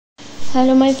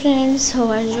Hello my friends, how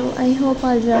are you? I hope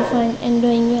all you are fine and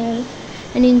doing well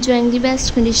and enjoying the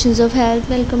best conditions of health.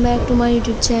 Welcome back to my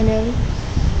YouTube channel,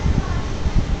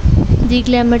 the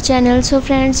Glamour channel. So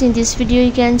friends, in this video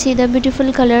you can see the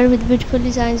beautiful color with beautiful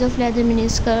designs of leather mini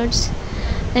skirts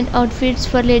and outfits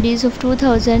for ladies of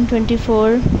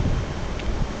 2024.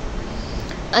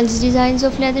 All the designs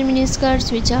of leather mini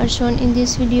skirts which are shown in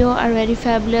this video are very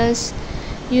fabulous,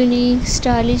 unique,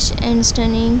 stylish and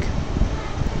stunning.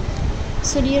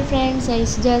 So dear friends, I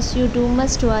suggest you to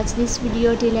must watch this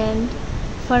video till end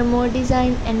for more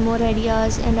design and more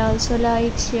ideas, and also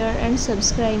like, share and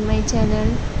subscribe my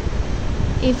channel.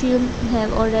 If you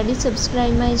have already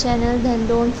subscribed my channel, then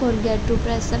don't forget to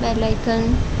press the bell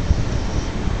icon.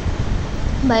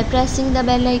 By pressing the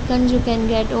bell icon you can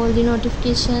get all the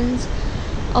notifications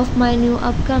of my new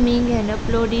upcoming and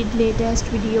uploaded latest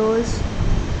videos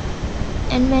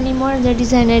and many more other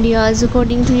design ideas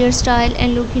according to your style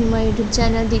and look in my YouTube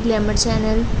channel, the Glamour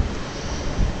channel.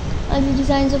 All the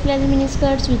designs of leather mini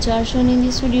skirts which are shown in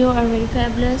this video are very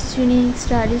fabulous, unique,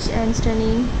 stylish and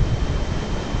stunning.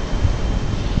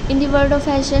 In the world of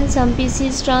fashion, some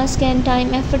pieces transcend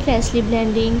time, effortlessly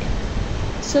blending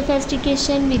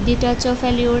sophistication with the touch of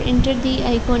allure. Enter the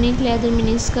iconic leather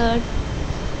mini skirt.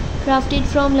 Crafted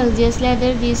from luxurious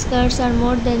leather, these skirts are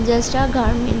more than just a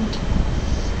garment.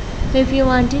 If you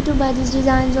wanted to buy these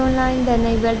designs online, then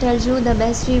I will tell you the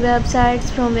best free websites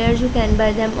from where you can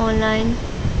buy them online: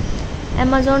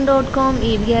 Amazon.com,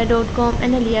 eBay.com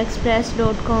and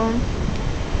AliExpress.com.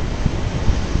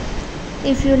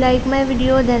 If you like my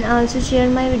video, then also share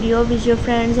my video with your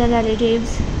friends and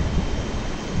relatives.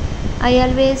 I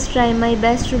always try my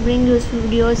best to bring useful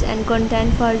videos and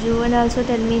content for you, and also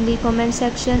tell me in the comment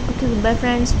section. Okay, goodbye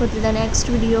friends, for the next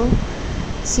video.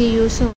 See you soon.